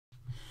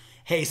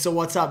Hey, so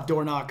what's up,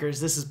 door knockers?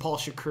 This is Paul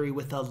Shakuri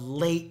with a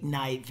late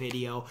night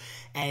video.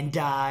 And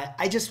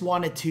I just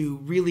wanted to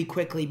really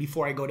quickly,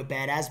 before I go to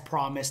bed, as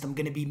promised, I'm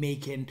going to be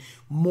making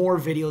more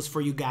videos for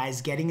you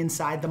guys, getting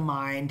inside the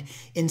mind,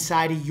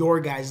 inside of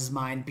your guys'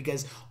 mind,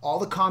 because all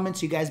the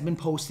comments you guys have been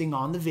posting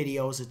on the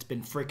videos, it's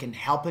been freaking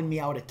helping me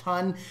out a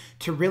ton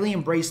to really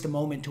embrace the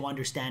moment, to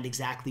understand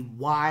exactly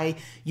why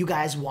you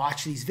guys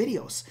watch these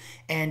videos.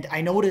 And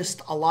I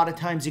noticed a lot of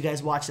times you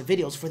guys watch the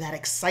videos for that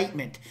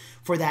excitement,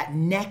 for that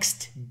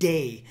next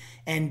day.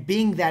 And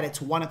being that it's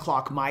 1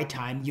 o'clock my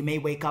time, you may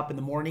wake up in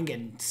the morning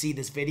and see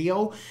this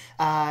video.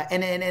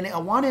 And I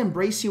want to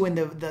embrace you in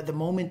the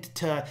moment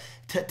to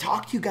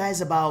talk to you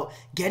guys about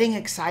getting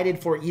excited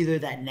for either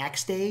that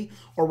next day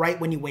or right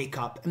when you wake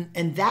up.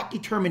 And that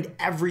determined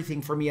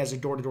everything for me as a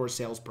door-to-door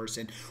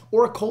salesperson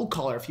or a cold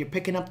caller. If you're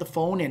picking up the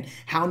phone and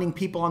hounding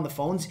people on the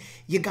phones,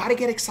 you got to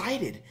get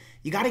excited.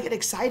 You got to get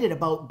excited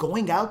about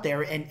going out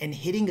there and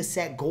hitting a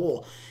set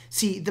goal.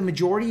 See, the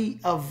majority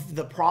of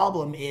the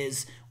problem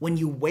is when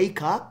you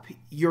wake up,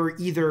 you're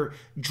either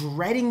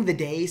dreading the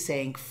day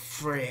saying,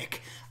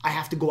 frick, I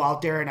have to go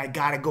out there and I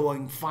got to go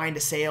and find a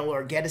sale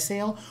or get a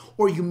sale,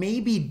 or you may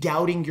be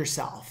doubting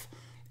yourself.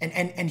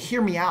 And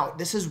hear me out.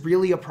 This is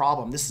really a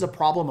problem. This is a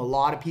problem a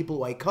lot of people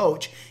who I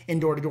coach in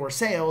door-to-door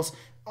sales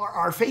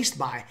are faced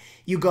by.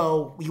 You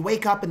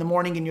wake up in the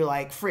morning and you're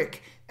like,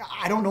 frick,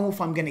 I don't know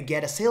if I'm going to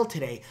get a sale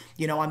today.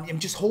 You know, I'm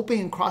just hoping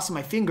and crossing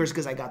my fingers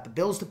because I got the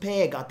bills to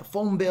pay. I got the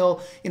phone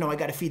bill. You know, I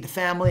got to feed the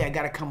family. I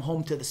got to come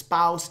home to the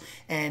spouse.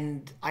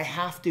 And I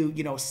have to,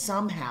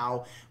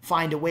 somehow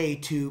find a way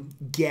to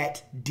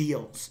get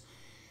deals.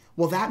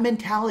 Well, that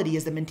mentality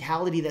is the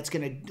mentality that's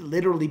going to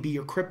literally be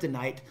your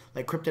kryptonite,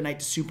 like kryptonite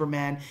to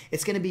Superman.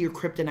 It's going to be your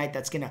kryptonite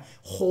that's going to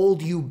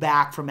hold you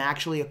back from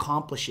actually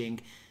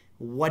accomplishing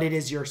what it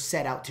is you're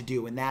set out to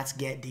do, and that's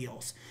get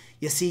deals.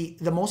 You see,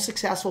 the most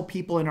successful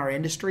people in our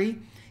industry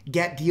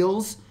get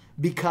deals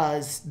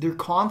because they're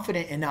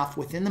confident enough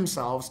within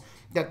themselves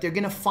that they're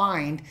going to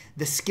find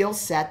the skill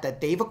set that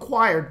they've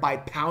acquired by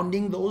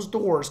pounding those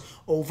doors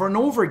over and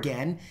over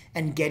again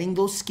and getting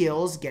those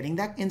skills, getting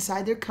that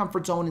inside their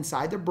comfort zone,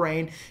 inside their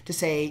brain to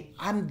say,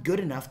 I'm good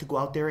enough to go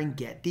out there and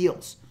get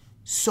deals.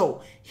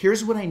 So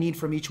here's what I need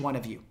from each one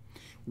of you.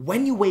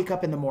 When you wake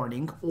up in the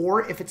morning,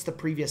 or if it's the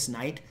previous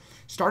night,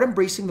 start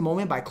embracing the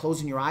moment by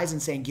closing your eyes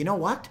and saying, you know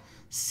what?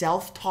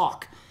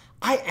 Self-talk.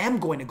 I am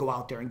going to go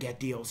out there and get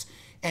deals.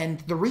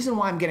 And the reason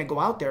why I'm going to go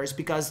out there is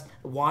because,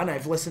 one,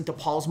 I've listened to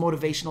Paul's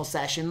motivational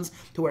sessions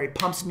to where he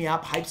pumps me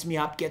up, hypes me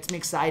up, gets me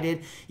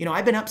excited. You know,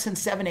 I've been up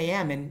since 7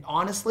 a.m. and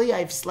honestly,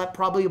 I've slept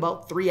probably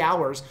about 3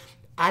 hours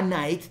a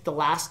night the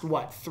last,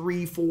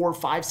 3, 4,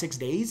 5, 6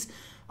 days.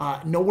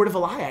 No word of a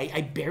lie,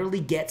 I barely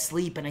get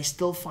sleep and I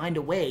still find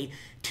a way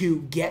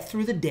to get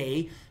through the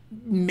day,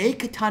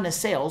 make a ton of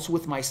sales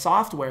with my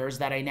softwares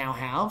that I now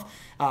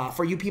have.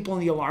 For you people in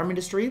the alarm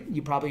industry,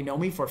 you probably know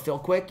me for Phil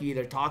Quick. You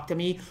either talk to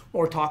me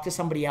or talk to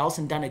somebody else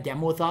and done a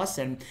demo with us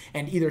and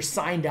either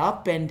signed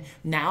up. And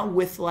now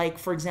with, like,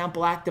 for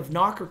example, Active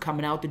Knocker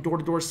coming out, the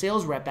door-to-door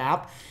sales rep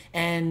app,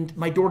 and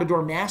my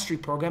door-to-door mastery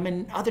program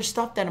and other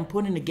stuff that I'm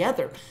putting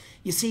together.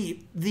 You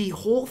see, the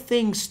whole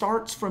thing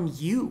starts from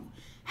you.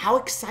 How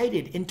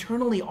excited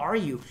internally are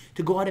you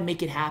to go out and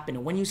make it happen?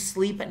 And when you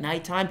sleep at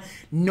nighttime,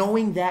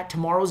 knowing that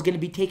tomorrow is going to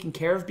be taken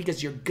care of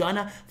because you're going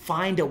to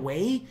find a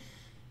way,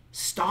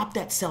 stop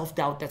that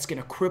self-doubt that's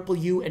going to cripple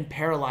you and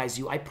paralyze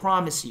you. I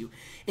promise you.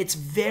 It's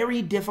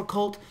very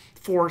difficult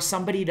for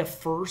somebody to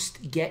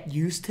first get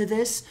used to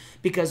this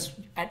because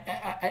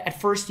at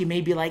first you may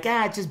be like,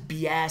 it's just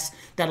BS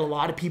that a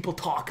lot of people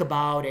talk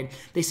about, and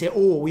they say,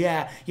 oh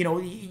yeah,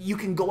 you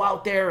can go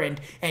out there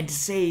and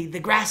say the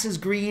grass is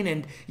green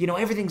and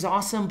everything's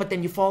awesome, but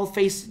then you fall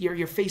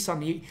your face on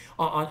the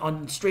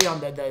straight on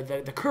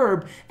the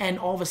curb, and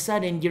all of a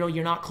sudden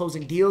you're not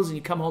closing deals, and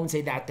you come home and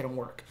say that didn't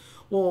work.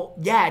 Well,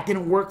 yeah, it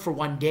didn't work for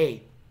one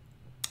day,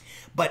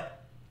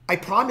 but I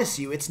promise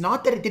you, it's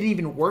not that it didn't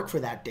even work for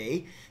that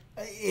day.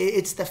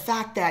 It's the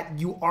fact that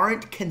you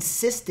aren't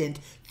consistent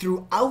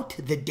throughout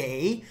the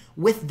day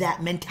with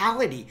that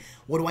mentality.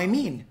 What do I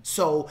mean?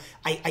 So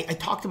I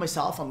talk to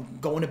myself, I'm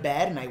going to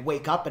bed and I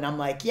wake up and I'm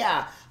like,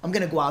 yeah, I'm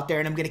going to go out there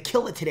and I'm going to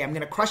kill it today. I'm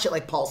going to crush it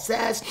like Paul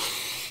says.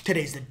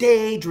 Today's the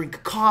day,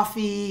 drink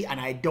coffee, and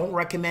I don't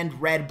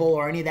recommend Red Bull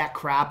or any of that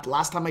crap.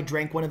 Last time I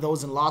drank one of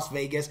those in Las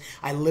Vegas,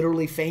 I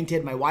literally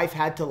fainted. My wife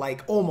had to I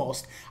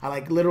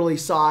literally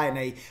saw,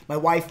 and my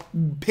wife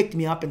picked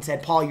me up and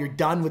said, Paul, you're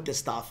done with this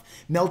stuff.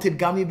 Melted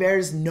gummy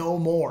bears, no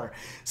more.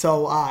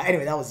 So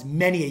anyway, that was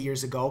many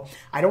years ago.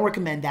 I don't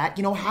recommend that.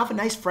 Have a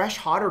nice, fresh,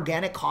 hot,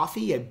 organic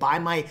coffee. I buy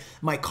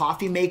my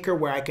coffee maker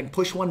where I can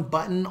push one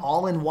button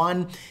all in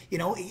one.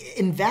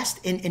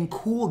 Invest in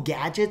cool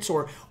gadgets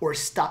or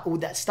stuff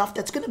that stuff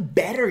that's going to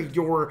better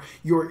your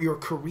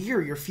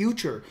career, your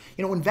future.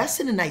 You know, invest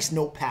in a nice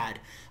notepad.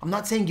 I'm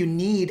not saying you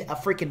need a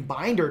freaking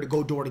binder to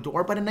go door to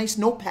door, but a nice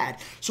notepad.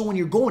 So when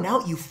you're going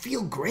out, you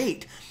feel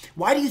great.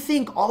 Why do you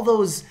think all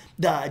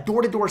the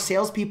door-to-door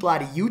salespeople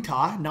out of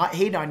Utah, not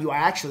hate on you, I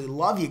actually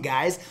love you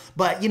guys,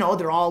 but you know,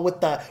 they're all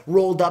with the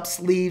rolled up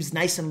sleeves,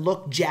 nice and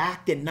look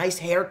jacked and nice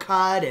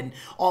haircut and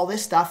all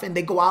this stuff, and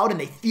they go out and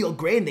they feel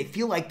great and they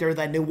feel like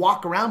they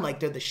walk around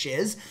like they're the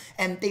shiz,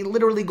 and they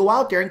literally go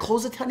out there and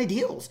close a ton of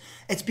deals.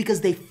 It's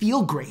because they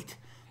feel great.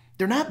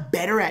 They're not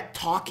better at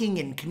talking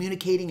and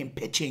communicating and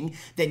pitching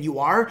than you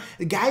are.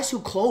 The guys who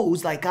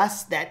close, like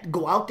us, that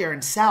go out there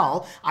and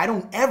sell, I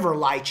don't ever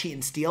lie, cheat,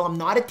 and steal. I'm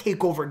not a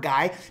takeover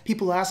guy.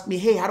 People ask me,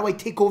 hey, how do I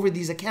take over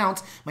these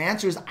accounts? My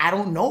answer is, I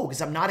don't know,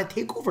 because I'm not a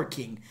takeover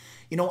king.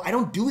 You know, I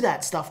don't do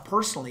that stuff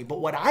personally.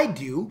 But what I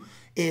do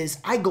is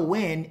I go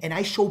in and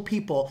I show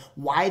people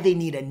why they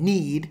need a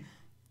need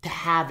to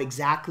have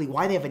exactly,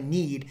 why they have a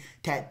need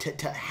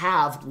to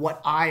have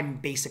what I'm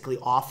basically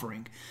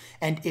offering.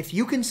 And if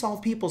you can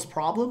solve people's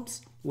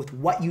problems with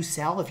what you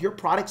sell, if your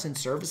products and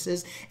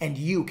services and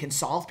you can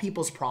solve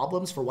people's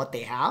problems for what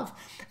they have,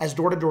 as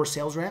door-to-door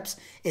sales reps,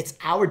 it's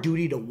our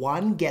duty to,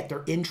 one, get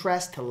their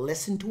interest to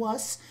listen to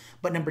us,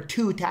 but number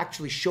two, to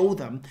actually show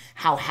them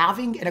how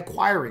having and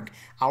acquiring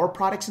our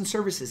products and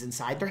services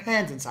inside their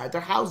hands, inside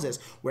their houses,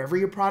 wherever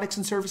your products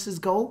and services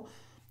go,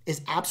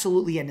 is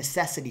absolutely a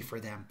necessity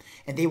for them.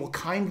 And they will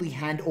kindly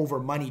hand over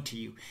money to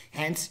you.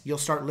 Hence, you'll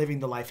start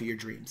living the life of your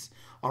dreams.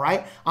 All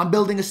right, I'm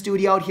building a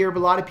studio out here, but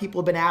a lot of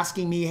people have been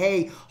asking me,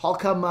 hey, how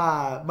come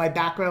my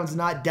background's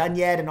not done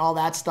yet and all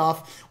that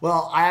stuff?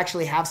 Well, I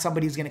actually have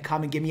somebody who's going to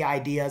come and give me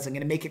ideas. I'm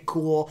going to make it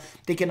cool,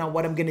 thinking on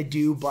what I'm going to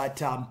do,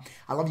 but I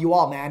love you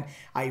all, man.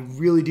 I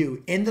really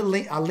do. In the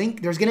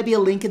link, there's going to be a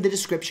link in the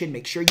description.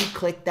 Make sure you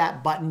click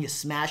that button, you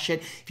smash it.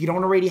 If you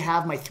don't already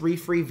have my 3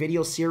 free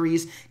video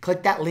series,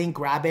 click that link,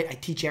 grab it. I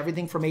teach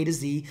everything from A to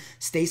Z.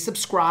 Stay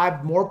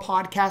subscribed. More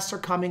podcasts are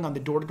coming on the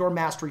Door-to-Door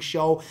Mastery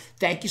Show.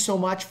 Thank you so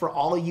much for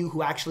all of you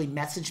who actually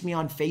messaged me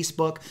on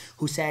Facebook,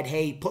 who said,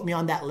 hey, put me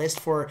on that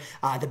list for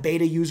the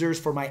beta users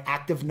for my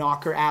Active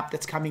Knocker app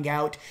that's coming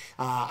out.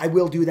 I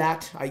will do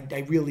that.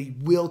 I really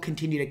will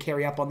continue to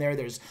carry up on there.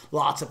 There's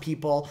lots of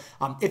people.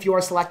 If you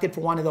are selected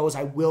for one of those,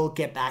 I will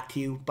get back to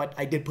you, but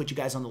I did put you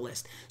guys on the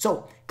list.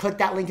 So click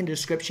that link in the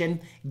description.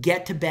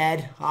 Get to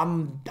bed.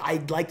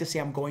 I'd like to say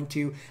I'm going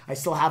to. I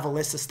still have a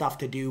list of stuff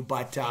to do,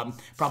 but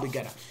probably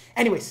gonna.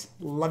 Anyways,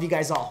 love you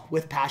guys all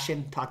with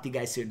passion. Talk to you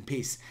guys soon.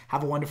 Peace.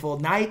 Have a wonderful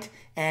night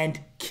and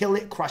kill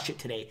it, crush it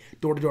today.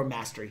 Door-to-door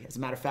mastery. As a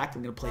matter of fact,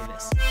 I'm going to play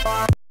this.